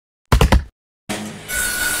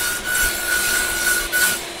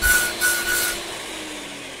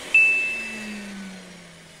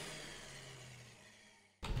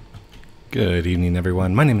Good evening,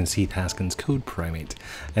 everyone. My name is Heath Haskins, Code Primate,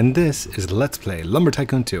 and this is Let's Play Lumber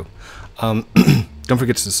Tycoon 2. Don't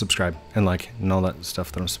forget to subscribe and like and all that stuff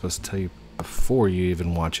that I'm supposed to tell you before you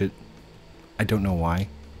even watch it. I don't know why,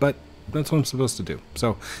 but that's what I'm supposed to do.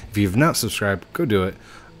 So if you've not subscribed, go do it.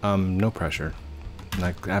 No pressure.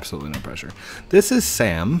 Like, absolutely no pressure. This is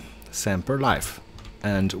Sam for Life,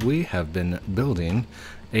 and we have been building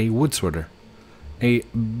a wood sorter. A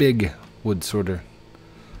big wood sorter.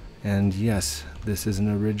 And yes, this is an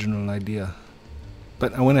original idea.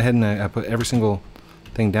 But I went ahead and I put every single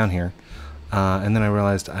thing down here. And then I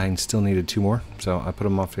realized I still needed two more. So I put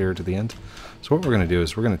them off here to the end. So what we're going to do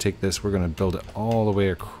is we're going to take this, we're going to build it all the way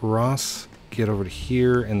across, get over to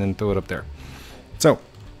here, and then throw it up there. So,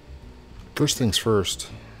 first things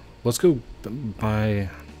first, let's go buy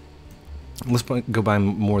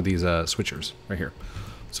more of these switchers right here.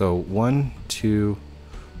 So 1, 2,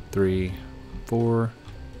 3, 4,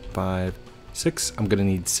 5, 6. I'm gonna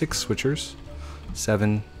need 6 switchers.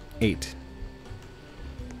 7, 8.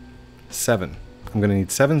 7. I'm gonna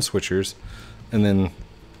need 7 switchers, and then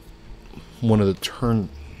one of the turn.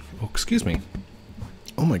 Oh, excuse me.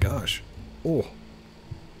 Oh my gosh. Oh.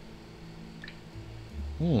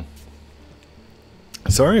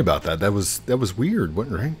 Sorry about that. That was weird.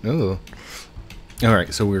 What, right? Oh. All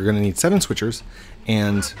right. So we're gonna need 7 switchers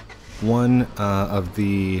and one of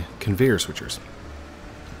the conveyor switchers.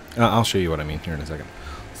 I'll show you what I mean here in a second.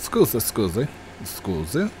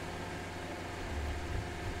 Scusi.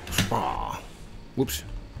 Whoops.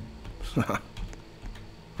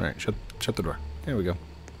 Alright, shut the door. There we go.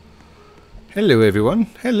 Hello, everyone.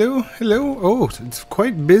 Hello. Oh, it's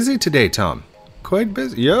quite busy today, Tom. Quite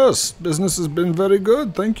busy. Yes, business has been very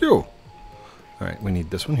good. Thank you. Alright, we need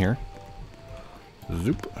this one here.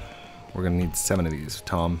 Zoop. We're going to need 7 of these.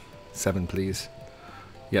 Tom, 7, please.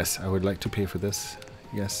 Yes, I would like to pay for this.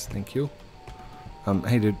 Yes, thank you.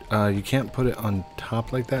 Hey, dude, you can't put it on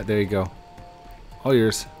top like that. There you go. All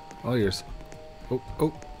yours. All yours.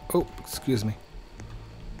 Oh, excuse me.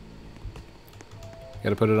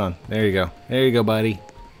 Gotta put it on. There you go. There you go, buddy.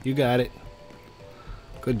 You got it.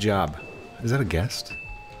 Good job. Is that a guest?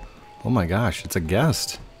 Oh my gosh, it's a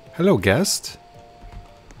guest. Hello, guest.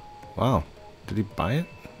 Wow. Did he buy it?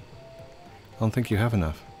 I don't think you have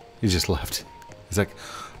enough. He just left. He's like,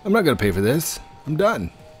 I'm not gonna pay for this. I'm done.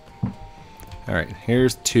 Alright,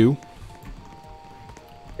 here's 2.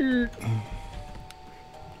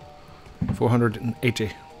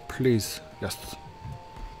 480, please. Yes.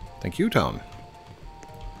 Thank you, Tom.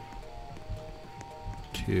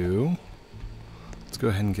 2. Let's go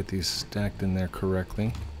ahead and get these stacked in there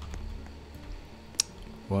correctly.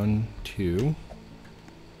 1, 2.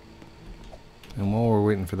 And while we're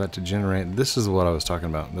waiting for that to generate, this is what I was talking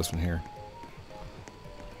about, this one here.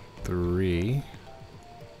 3.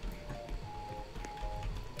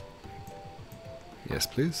 Yes,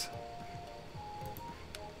 please.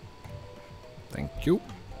 Thank you.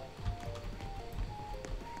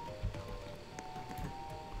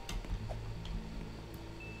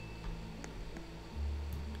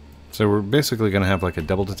 So we're basically going to have like a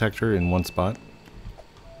double detector in one spot.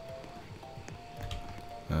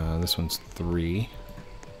 This one's 3.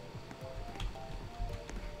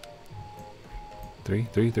 3.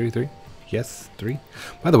 Yes, 3.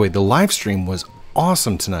 By the way, the live stream was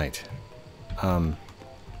awesome tonight.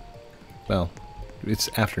 Well, it's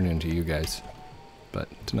afternoon to you guys, but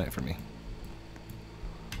tonight for me.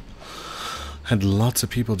 Had lots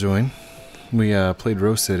of people join. We played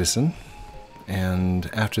Row Citizen, and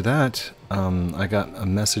after that, I got a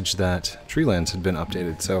message that Treelands had been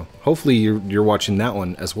updated. So hopefully you're watching that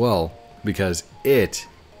one as well, because it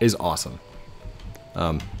is awesome.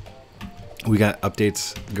 We got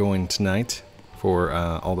updates going tonight for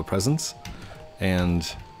all the presents, and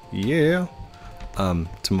yeah,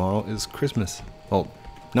 tomorrow is Christmas. Well,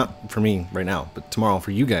 not for me right now, but tomorrow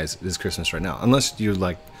for you guys is Christmas right now, unless you're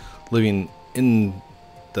like living in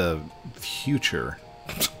the future,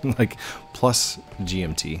 like plus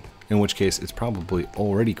GMT, in which case it's probably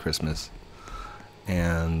already Christmas.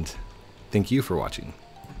 And thank you for watching.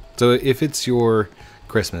 So if it's your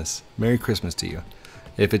Christmas, Merry Christmas to you.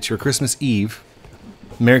 If it's your Christmas Eve,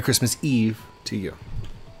 Merry Christmas Eve to you.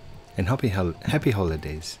 And happy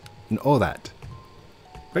holidays and all that.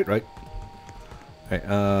 Right.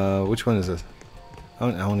 Alright, which one is this?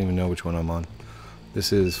 I don't even know which one I'm on.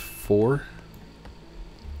 This is 4.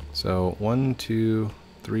 So 1, 2,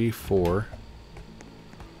 3, 4.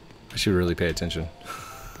 I should really pay attention.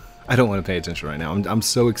 I don't want to pay attention right now. I'm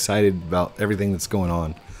so excited about everything that's going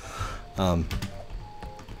on.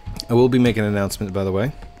 I will be making an announcement, by the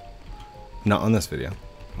way. Not on this video,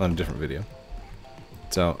 on a different video.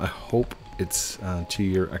 So I hope it's to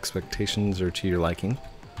your expectations or to your liking.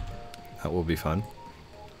 That will be fun.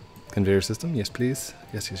 Conveyor system, yes please.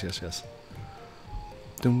 Yes, yes, yes, yes.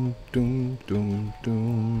 Doom, doom, doom,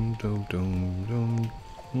 doom, doom, doom, doom,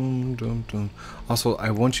 doom, doom, doom. Also,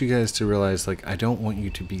 I want you guys to realize, like, I don't want you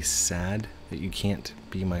to be sad that you can't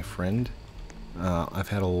be my friend. I've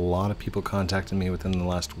had a lot of people contacting me within the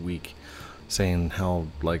last week saying how,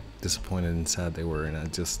 like, disappointed and sad they were, and I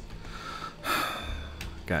just...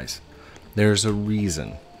 Guys, there's a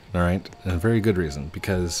reason, alright? And a very good reason,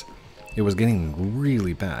 because it was getting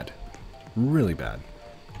really bad. Really bad.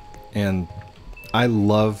 And I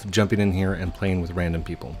love jumping in here and playing with random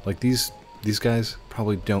people. Like, these guys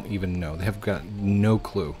probably don't even know. They have got no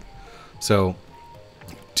clue. So,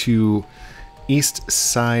 to East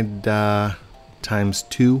Side times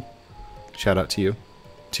 2, shout out to you.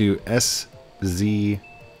 To SZ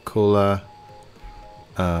Cola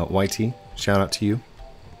YT, shout out to you.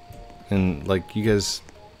 And, like, you guys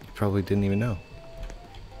probably didn't even know.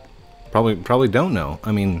 Probably don't know.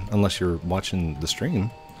 I mean, unless you're watching the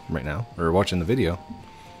stream right now, or watching the video.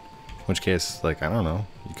 In which case, like, I don't know,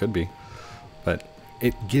 you could be. But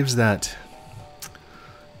it gives that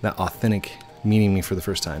authentic meeting me for the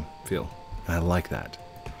first time feel. And I like that.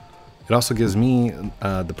 It also gives me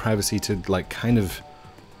the privacy to, like, kind of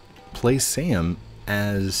play Sam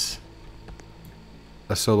as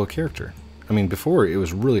a solo character. I mean, before it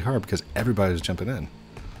was really hard because everybody was jumping in.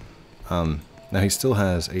 Now he still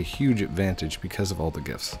has a huge advantage because of all the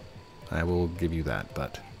gifts. I will give you that,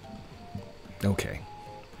 but okay.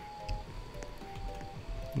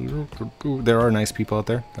 There are nice people out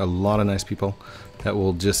there, a lot of nice people that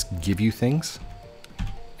will just give you things.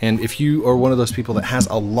 And if you are one of those people that has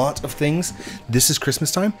a lot of things, this is Christmas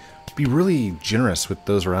time, be really generous with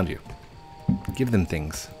those around you. Give them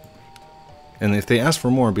things. And if they ask for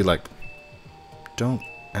more, be like, don't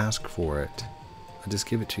ask for it. I just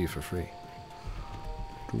give it to you for free.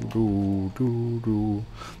 The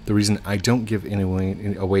reason I don't give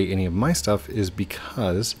away any of my stuff is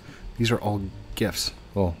because these are all gifts.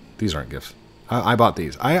 Well, these aren't gifts. I bought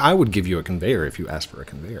these. I would give you a conveyor if you asked for a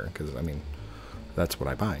conveyor, because, I mean, that's what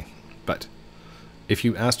I buy. But if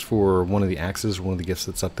you asked for one of the axes or one of the gifts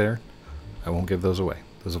that's up there, I won't give those away.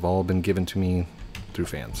 Those have all been given to me through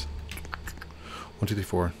fans. 1, 2, 3,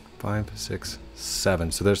 4, 5, 6,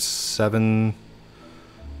 7. So there's 7,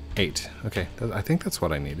 8. Okay, I think that's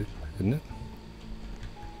what I needed, isn't it?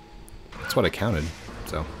 That's what I counted,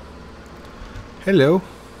 so. Hello.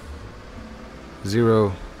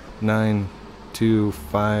 0, 9, 2,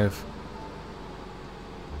 5.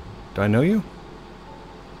 Do I know you?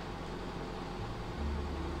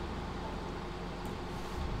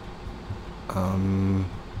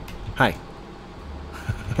 Hi.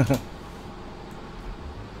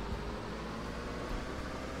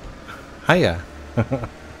 Hiya.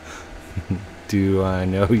 Do I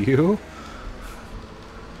know you?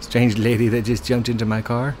 Strange lady that just jumped into my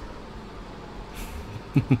car?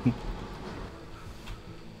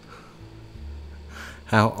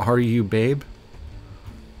 How are you, babe?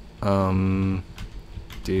 Do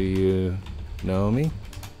you know me?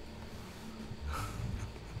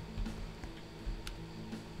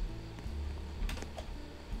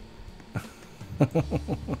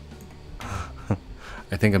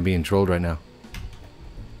 I think I'm being trolled right now.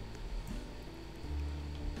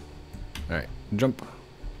 Alright, jump.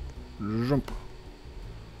 Jump.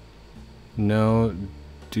 No,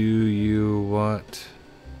 do you want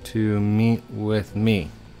to meet with me?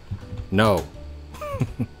 No.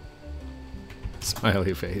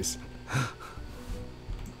 Smiley face.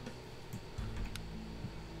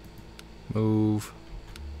 Move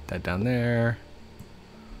that down there.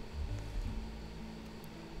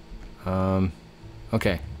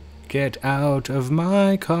 Okay. Get out of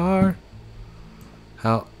my car.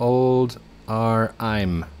 How old are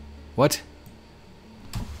I'm? What?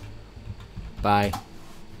 Bye.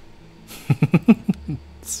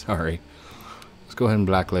 Sorry. Let's go ahead and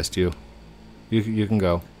blacklist you. You can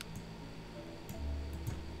go.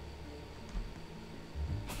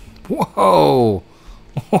 Whoa!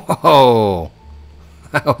 Whoa!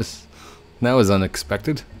 That was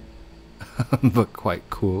unexpected, but quite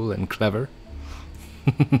cool and clever.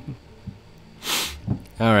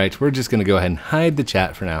 All right, we're just gonna go ahead and hide the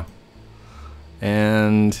chat for now,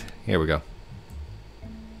 and here we go.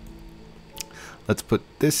 Let's put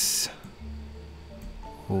this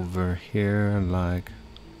over here like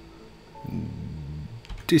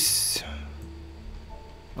this.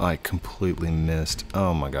 I completely missed.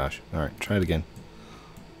 Oh my gosh. All right, try it again.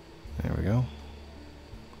 There we go.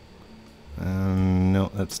 No,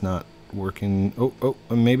 that's not working. Oh,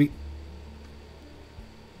 maybe.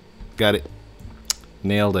 Got it.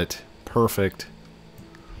 Nailed it. Perfect.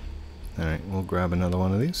 Alright, we'll grab another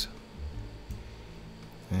one of these.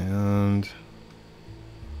 And...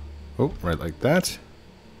 oh, right like that.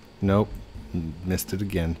 Nope. Missed it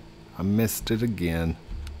again. I missed it again.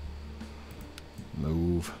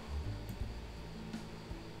 Move.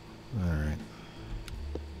 Alright.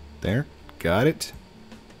 There. Got it.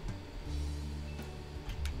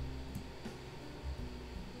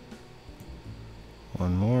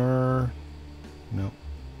 One more. Nope.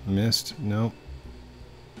 Missed. Nope.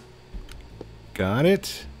 Got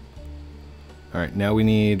it. Alright, now we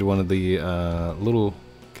need one of the little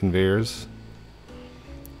conveyors.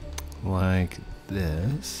 Like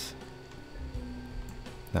this.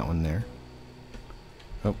 That one there.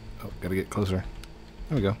 Oh, gotta get closer.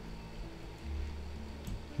 There we go.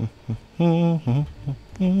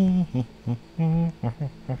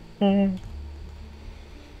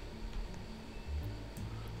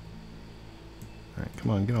 Alright,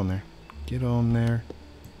 come on, get on there. Get on there.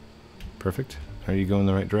 Perfect. Are you going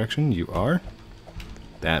the right direction? You are.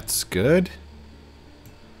 That's good.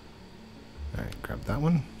 Alright, grab that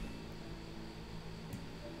one.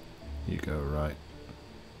 You go right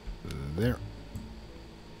there.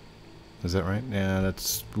 Is that right? Yeah,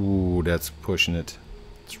 that's... ooh, that's pushing it.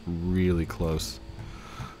 It's really close.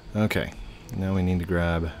 Okay, now we need to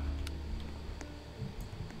grab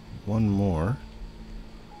one more.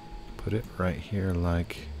 Put it right here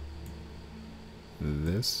like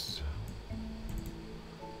this.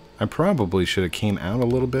 I probably should have came out a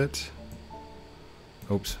little bit.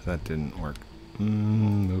 Oops, that didn't work.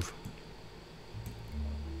 Move.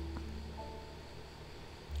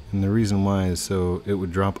 And the reason why is so it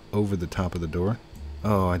would drop over the top of the door.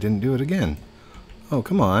 Oh, I didn't do it again. Oh,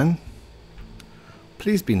 come on.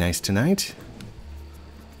 Please be nice tonight.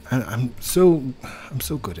 I'm so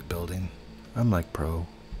good at building. I'm like pro.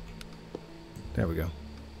 There we go.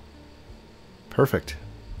 Perfect.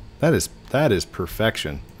 That is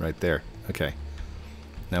perfection right there. Okay.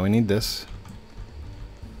 Now we need this.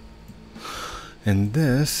 And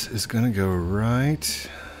this is gonna go right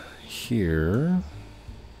here.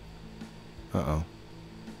 Uh-oh.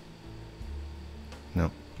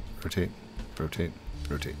 No. Rotate, rotate,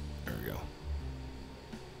 rotate. There we go.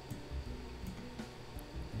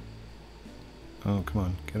 Oh, come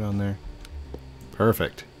on. Get on there.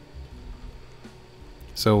 Perfect.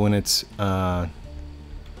 So when it's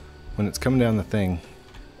coming down the thing,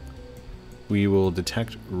 we will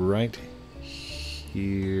detect right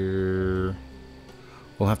here.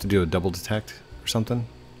 We'll have to do a double detect or something.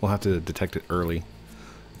 We'll have to detect it early.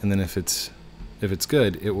 And then if it's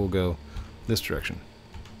good, it will go this direction.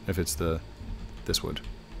 If it's this wood,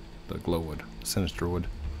 the glow wood, sinister wood,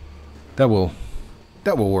 that will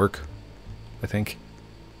work. I think.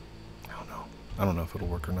 I don't know if it'll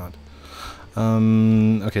work or not.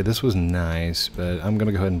 Okay, this was nice, but I'm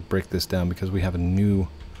gonna go ahead and break this down because we have a new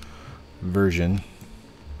version.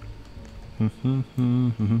 I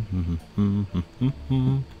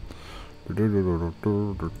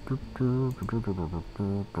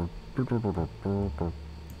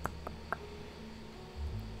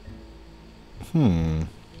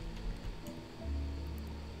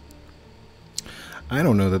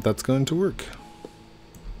don't know that that's going to work.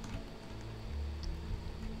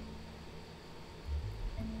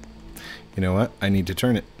 You know what? I need to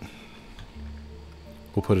turn it.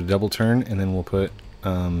 We'll put a double turn and then we'll put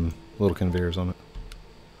little conveyors on it.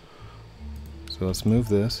 So let's move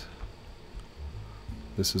this.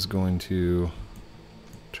 This is going to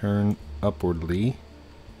turn upwardly.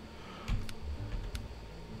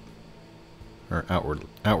 Or outwardly.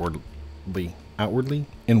 Inwardly.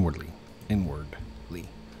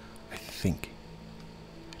 I think.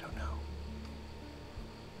 I don't know.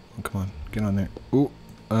 Oh, come on. Get on there. Ooh.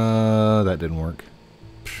 That didn't work.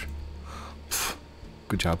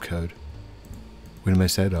 Good job, code. Way to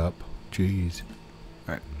mess that up. Jeez.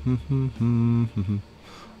 Alright.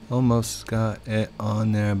 Almost got it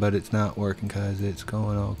on there, but it's not working because it's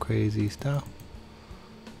going all crazy stuff.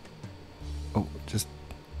 Oh, just...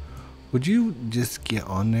 would you just get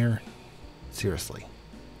on there? Seriously.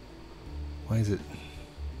 Why is it...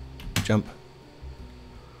 jump.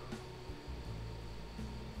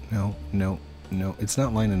 No, no, no. It's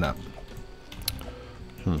not lining up.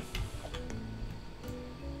 There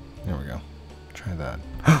we go. Try that.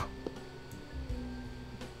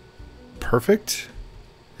 Perfect?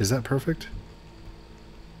 Is that perfect?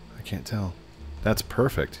 I can't tell. That's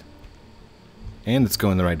perfect. And it's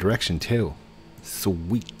going the right direction too.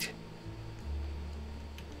 Sweet.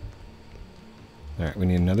 Alright, we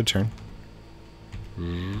need another turn.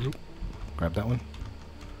 Grab that one.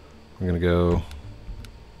 We're gonna go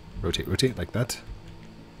rotate, rotate like that.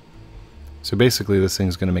 So basically this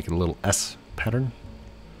thing's going to make it a little S pattern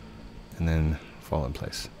and then fall in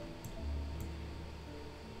place.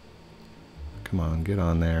 Come on, get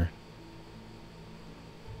on there.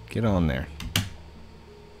 Get on there.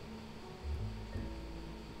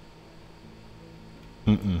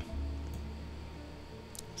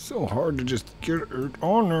 So hard to just get it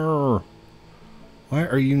on there. Why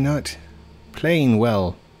are you not playing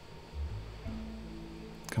well?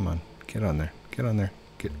 Come on, get on there. Get on there.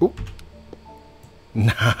 Get. Oop.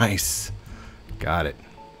 Nice. Got it.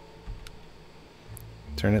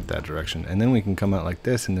 Turn it that direction. And then we can come out like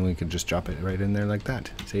this, and then we can just drop it right in there like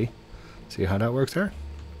that. See? See how that works there?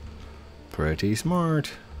 Pretty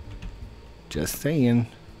smart. Just saying.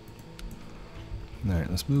 Alright,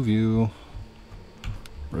 let's move you.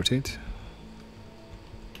 Rotate.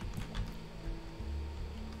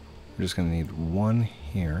 We're just going to need one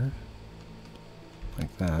here.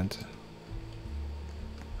 Like that.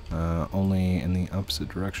 Only in the opposite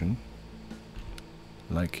direction.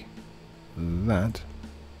 Like that.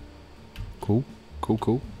 Cool. Cool,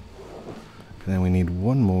 cool. And then we need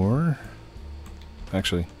one more.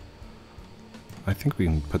 Actually, I think we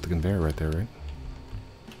can put the conveyor right there, right?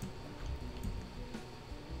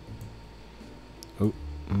 Oh.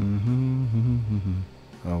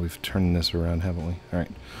 Oh, we've turned this around, haven't we?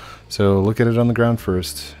 Alright. So look at it on the ground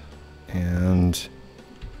first. And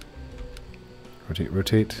rotate,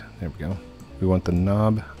 rotate. There we go. We want the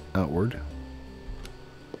knob outward.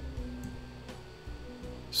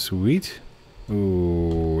 Sweet.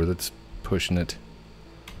 Ooh, that's pushing it.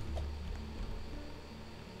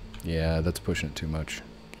 Yeah, that's pushing it too much.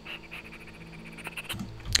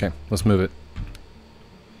 Okay, let's move it.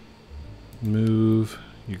 Move.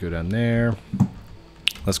 You go down there.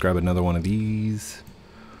 Let's grab another one of these.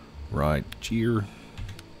 Right here.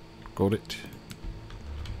 Got it.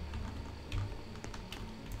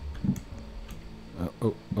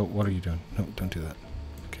 Oh, what are you doing? No, don't do that.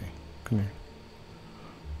 Okay, come here.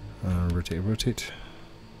 Rotate, rotate.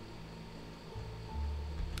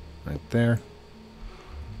 Right there.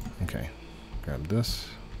 Okay, grab this.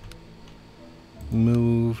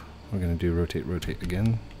 Move. We're going to do rotate, rotate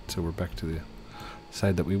again. So we're back to the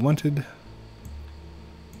side that we wanted.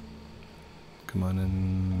 Come on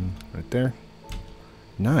in right there.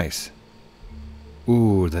 Nice.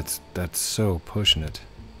 Ooh, that's so pushing it.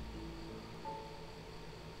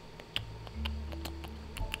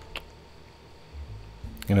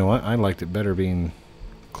 You know what? I liked it better being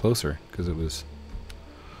closer because it was.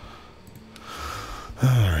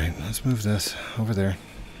 Alright, let's move this over there.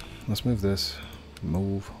 Let's move this.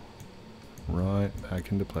 Move right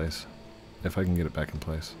back into place. If I can get it back in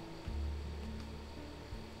place.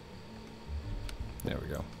 There we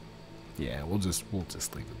go. Yeah, we'll just leave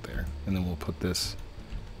it there. And then we'll put this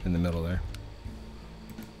in the middle there.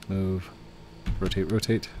 Move. Rotate,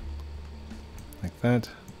 rotate. Like that.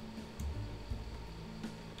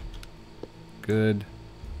 Good.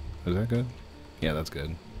 Is that good? Yeah, that's good.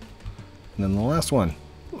 And then the last one.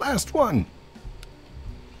 Last one!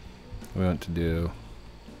 We want to do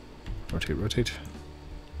rotate, rotate.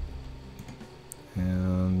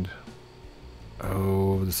 And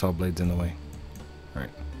oh, the saw blade's in the way.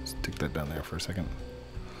 Alright, let's stick that down there for a second.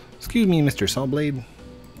 Excuse me, Mr. Saw Blade.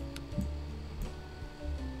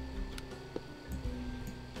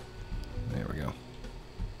 There we go.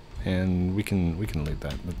 And we can leave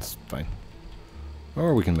that. That's fine.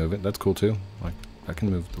 Or we can move it. That's cool too. Like I can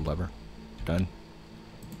move the lever. Done.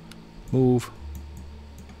 Move.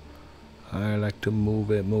 I like to move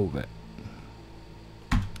it, move it.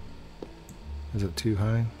 Is it too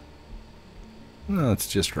high? No, it's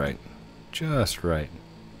just right. Just right.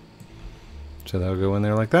 So that'll go in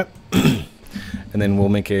there like that. And then we'll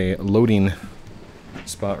make a loading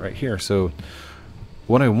spot right here. So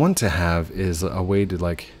what I want to have is a way to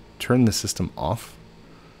like turn the system off.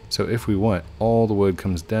 So if we want, all the wood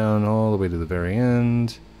comes down all the way to the very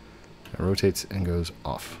end. It rotates and goes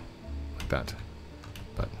off like that.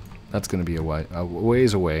 But that's going to be a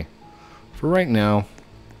ways away. For right now,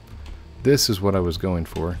 this is what I was going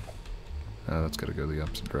for. That's got to go the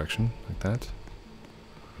opposite direction like that.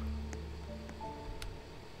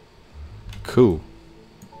 Cool.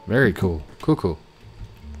 Very cool. Cool, cool.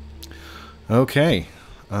 Okay.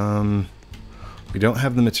 We don't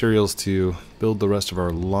have the materials to build the rest of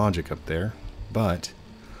our logic up there, but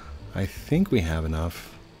I think we have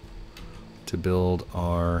enough to build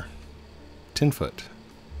our 10-foot,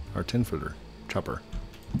 our 10-footer chopper.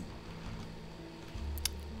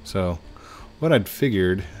 So what I'd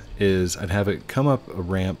figured is I'd have it come up a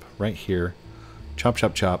ramp right here, chop,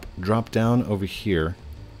 chop, chop, drop down over here,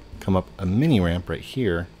 come up a mini ramp right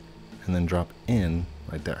here, and then drop in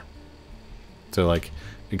right there. So like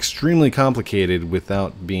extremely complicated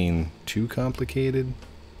without being too complicated.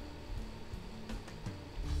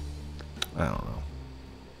 I don't know.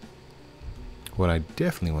 What I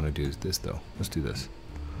definitely want to do is this though. Let's do this.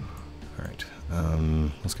 Alright.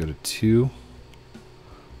 Let's go to 2.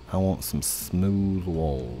 I want some smooth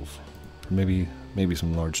walls. Or maybe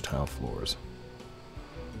some large tile floors.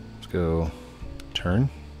 Let's go turn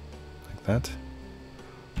like that.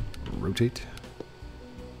 Rotate.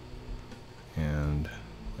 And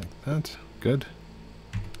like that. Good.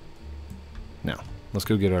 Now, let's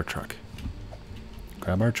go get our truck.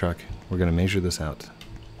 Grab our truck. We're going to measure this out.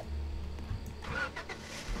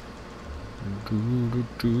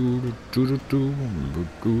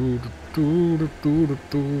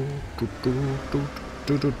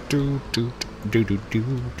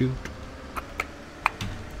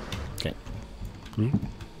 Okay.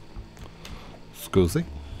 Scusi.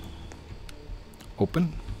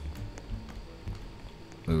 Open.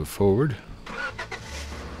 Move forward.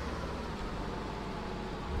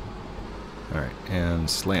 Alright, and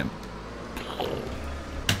slam.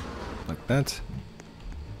 Like that.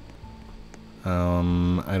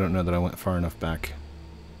 I don't know that I went far enough back.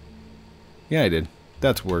 Yeah, I did.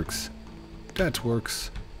 That works. That works.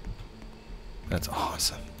 That's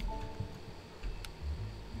awesome.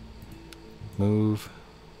 Move.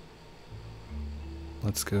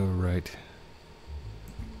 Let's go right.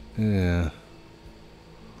 Yeah.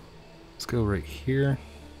 Let's go right here.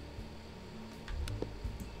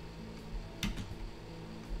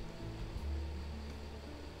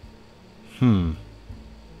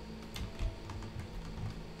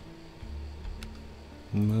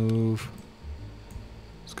 Move.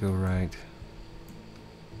 Let's go right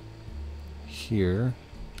here.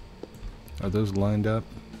 Are those lined up?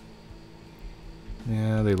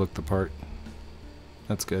 Yeah, they look the part.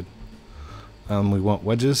 That's good. We want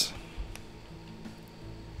wedges.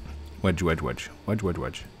 Wedge, wedge, wedge. Wedge, wedge,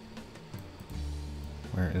 wedge.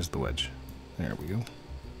 Where is the wedge? There we go.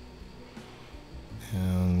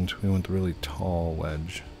 And we want the really tall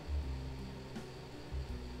wedge.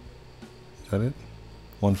 Is that it?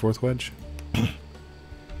 1/4 wedge?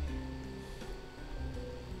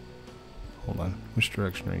 Hold on. Which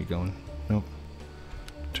direction are you going? Nope.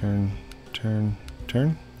 Turn, turn,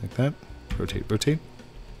 turn. Like that. Rotate, rotate.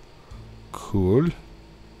 Cool.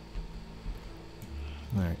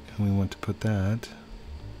 Alright, and we want to put that.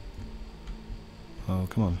 Oh,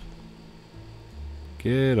 come on.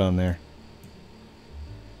 Get on there.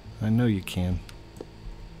 I know you can.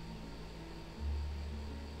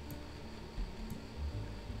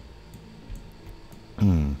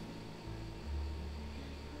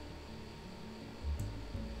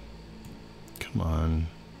 Come on.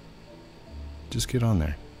 Just get on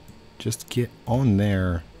there. Just get on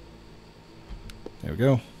there. There we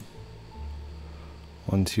go.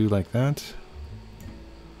 1, 2 like that.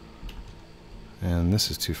 And this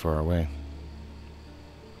is too far away.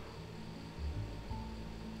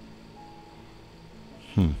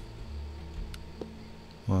 Hmm.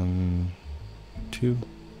 1, 2.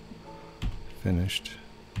 Finished.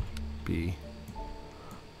 B.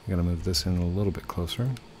 I gotta move this in a little bit closer.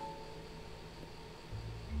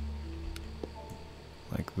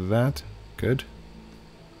 Like that. Good.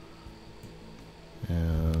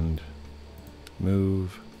 And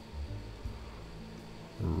move.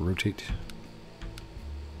 Rotate.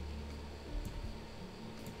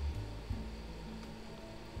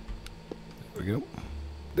 There we go.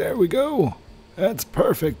 There we go. That's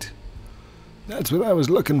perfect. That's what I was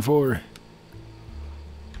looking for.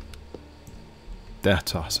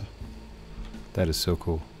 That's awesome. That is so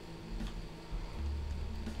cool.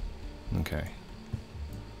 Okay.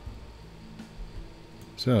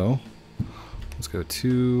 So, let's go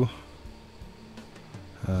to,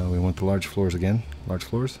 we want the large floors again. Large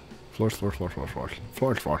floors? Floors, floors, floors, floors, floors.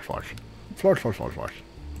 Floors, floors, floors. Floors, floors, floors, floors.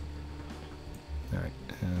 Alright,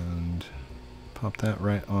 and pop that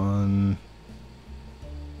right on.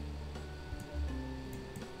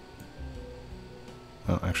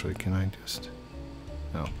 Oh, actually, can I just...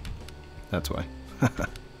 Oh, that's why.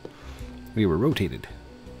 We were rotated.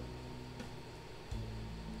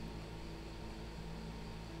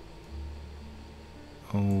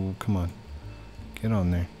 Oh, come on. Get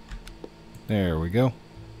on there. There we go.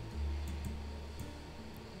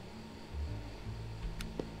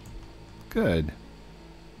 Good.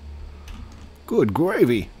 Good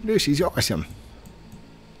gravy. This is awesome.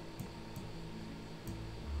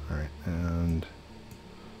 Alright, and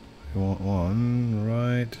we want one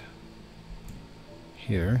right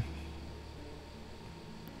here.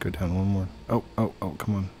 Go down one more. Oh, oh, oh,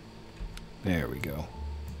 come on. There we go.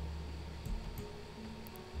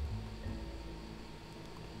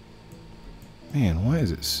 Man, why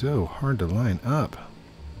is it so hard to line up?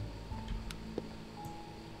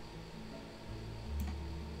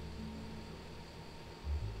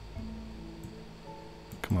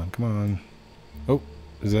 Come on, come on. Oh,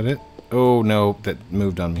 is that it? Oh, no, that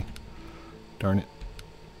moved on me. Darn it.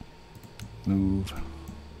 Move.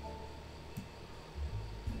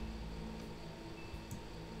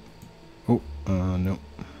 Oh, no.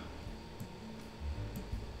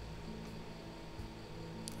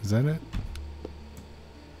 Is that it?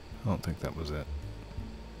 I don't think that was it.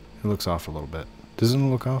 It looks off a little bit. Doesn't it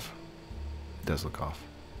look off? It does look off.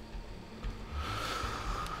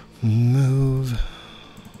 Move.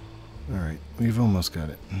 Alright, we've almost got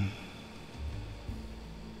it.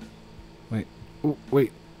 Wait. Oh,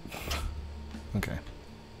 wait. Okay.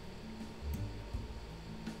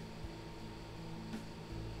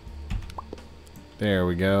 There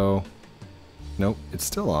we go. Nope, it's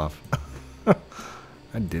still off.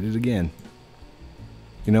 I did it again.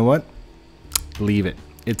 You know what? Leave it.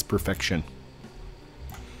 It's perfection.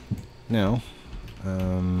 Now,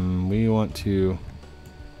 we want to...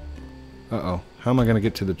 Uh-oh. How am I going to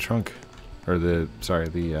get to the trunk? Or the... Sorry,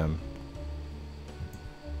 the...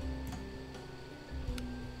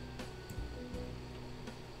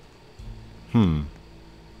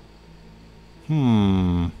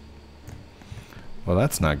 Well,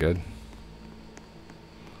 that's not good.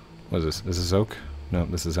 What is this? This is oak? No,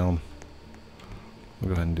 this is elm. We'll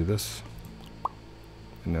go ahead and do this.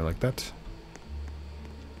 In there like that.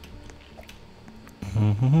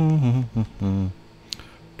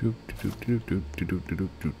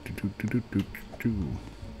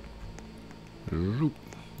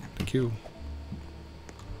 Thank you.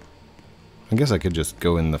 I guess I could just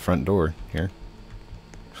go in the front door here.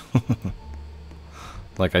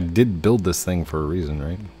 Like, I did build this thing for a reason,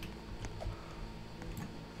 right?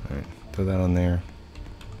 Alright, throw that on there.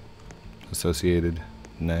 Associated.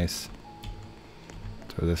 Nice.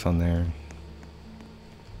 Throw this on there.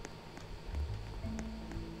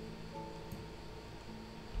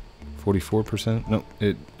 %. No,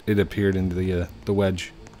 it appeared into the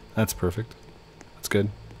wedge. That's perfect. That's good.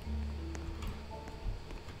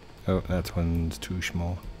 Oh, that one's too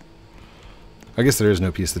small. I guess there is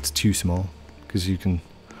no piece that's too small, because you can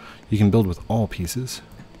build with all pieces.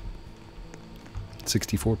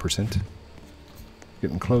 64%.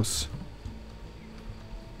 Getting close.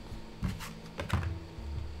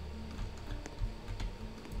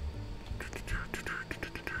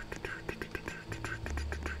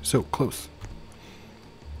 So close.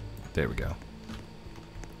 There we go.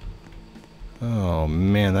 Oh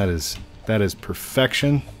man, that is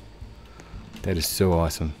perfection. That is so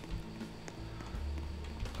awesome.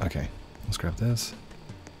 Okay, let's grab this.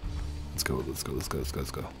 Let's go, let's go, let's go, let's go,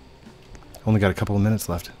 let's go. Only got a couple of minutes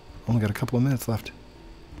left. Only got a couple of minutes left.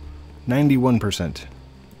 91%.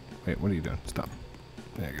 Wait, what are you doing? Stop.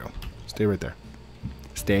 There you go. Stay right there.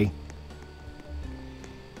 Stay.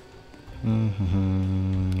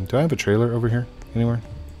 Do I have a trailer over here anywhere?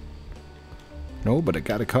 No, but I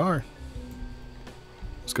got a car.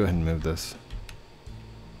 Let's go ahead and move this.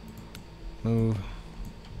 Move.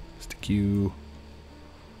 Stick you.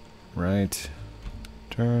 Right.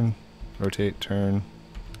 Turn. Rotate. Turn.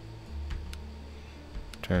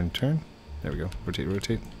 Turn. Turn. There we go. Rotate.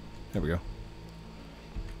 Rotate. There we go.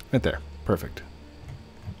 Right there. Perfect.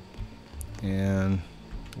 And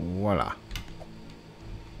voila.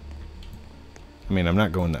 I mean, I'm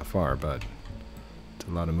not going that far, but it's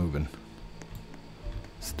a lot of moving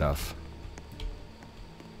stuff.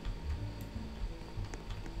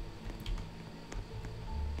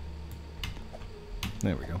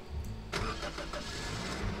 There we go.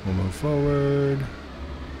 We'll move forward.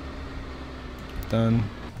 Done.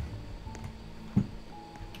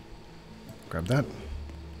 Grab that.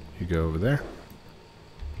 You go over there.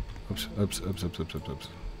 Oops, oops, oops, oops, oops, oops, oops.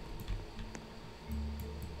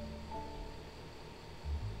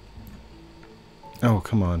 Oh,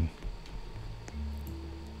 come on.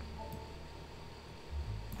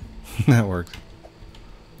 That worked.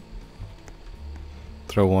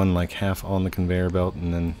 Throw one like half on the conveyor belt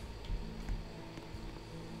and then...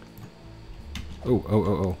 Oh, oh,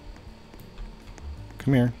 oh, oh.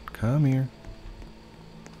 Come here. Come here.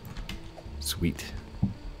 Sweet.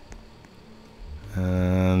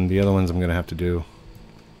 And the other ones I'm going to have to do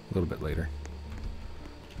a little bit later.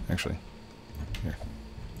 Actually, here.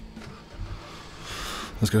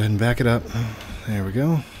 Let's go ahead and back it up. There we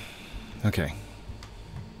go. Okay.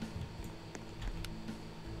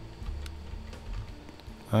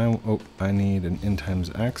 I need an n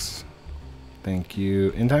times x. Thank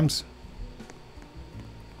you. N times?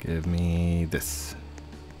 Give me this.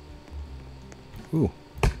 Ooh,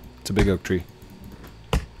 it's a big oak tree.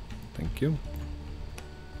 Thank you.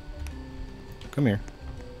 Come here.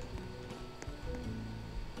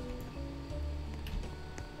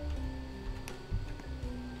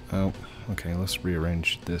 Oh, okay, let's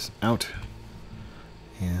rearrange this out.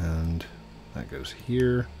 And that goes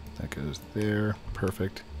here, that goes there.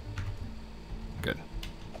 Perfect. Good.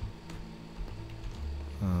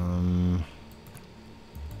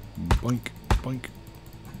 Boink, boink,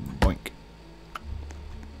 boink.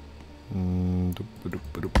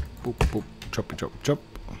 Choppy chop chop.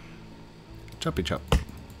 Choppy chop.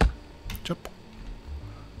 Chop.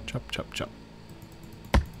 Chop chop chop.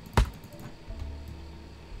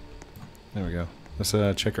 There we go. Let's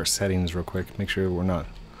check our settings real quick. Make sure we're not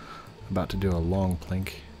about to do a long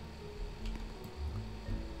plank.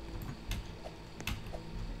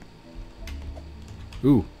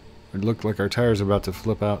 Ooh, it looked like our tire's about to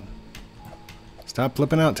flip out. Stop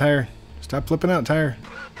flipping out, tire. Stop flipping out, tire.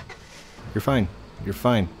 You're fine. You're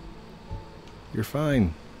fine. You're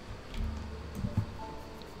fine.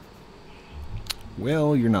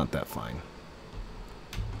 Well, you're not that fine.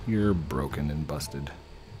 You're broken and busted.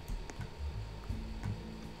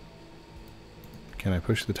 Can I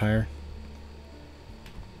push the tire?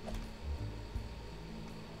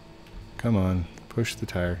 Come on, push the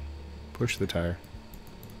tire. Push the tire.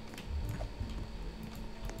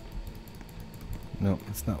 No,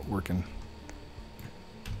 it's not working.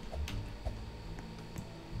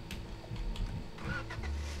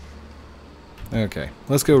 Okay,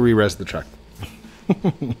 let's go re-res the truck.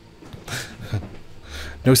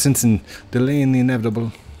 No sense in delaying the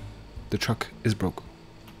inevitable. The truck is broke.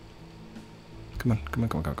 Come on, come on,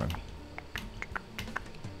 come on, come on, come on.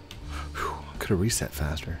 Whew, could have reset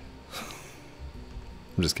faster.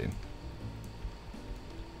 I'm just kidding.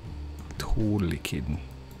 Totally kidding.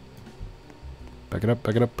 Back it up,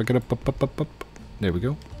 back it up, back it up, up, up, up, up. There we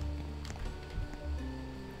go.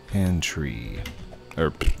 And tree.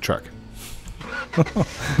 Or truck.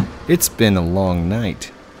 It's been a long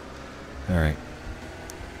night. Alright.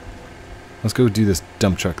 Let's go do this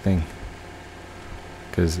dump truck thing.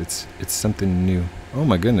 Because it's something new. Oh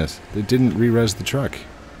my goodness. They didn't re-res the truck.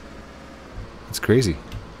 It's crazy.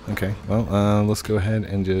 Okay, well, let's go ahead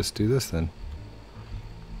and just do this then.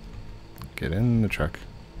 Get in the truck.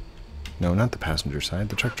 No, not the passenger side,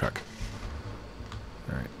 the truck.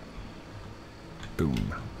 Alright.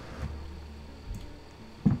 Boom.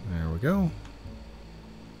 There we go.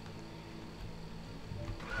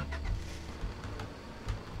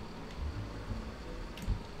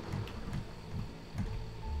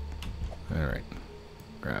 Alright.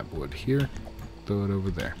 Grab wood here. Throw it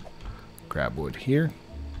over there. Grab wood here.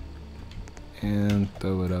 And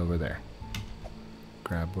throw it over there.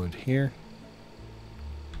 Grab wood here.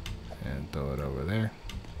 And throw it over there.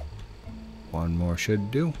 One more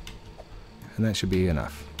should do. And that should be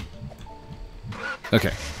enough.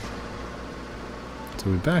 Okay. So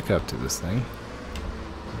we back up to this thing.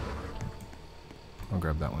 I'll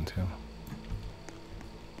grab that one too.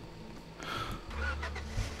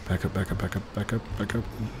 Back up, back up, back up, back up, back up.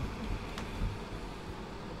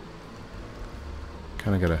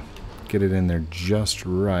 Kind of gotta get it in there just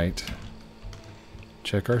right.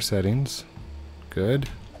 Check our settings. Good.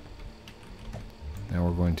 Now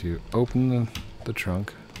we're going to open the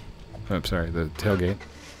trunk. Oh, I'm sorry, the tailgate.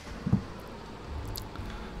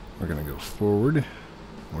 We're gonna go forward.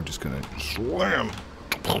 We're just gonna slam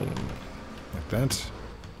like that.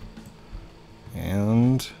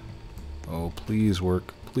 And oh, please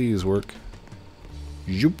work, please work.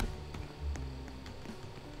 Zoop.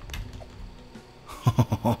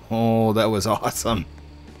 Oh, that was awesome.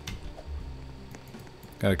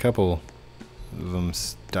 Got a couple of them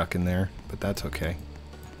stuck in there, but that's okay.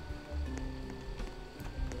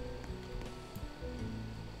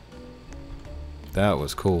 That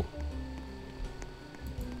was cool.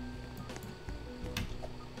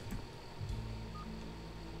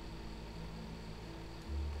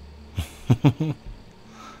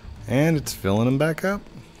 And it's filling them back up.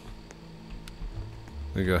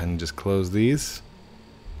 We go ahead and just close these.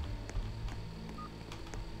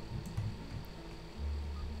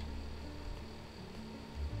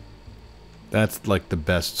 That's like the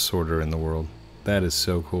best sorter in the world. That is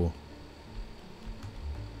so cool.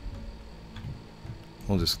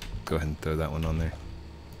 We'll just go ahead and throw that one on there.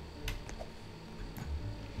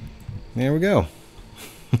 There we go.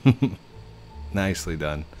 Nicely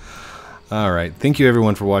done. Alright, thank you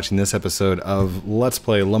everyone for watching this episode of Let's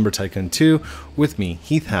Play Lumber Tycoon 2 with me,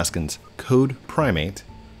 Heath Haskins, Code Primate,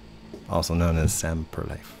 also known as Sam Per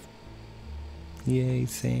Life. Yay,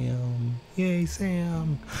 Sam. Yay,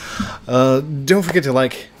 Sam. Don't forget to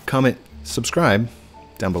like, comment, subscribe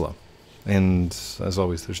down below. And as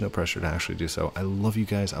always, there's no pressure to actually do so. I love you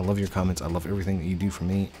guys. I love your comments. I love everything that you do for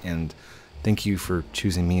me. And thank you for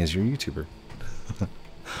choosing me as your YouTuber.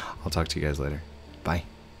 I'll talk to you guys later. Bye.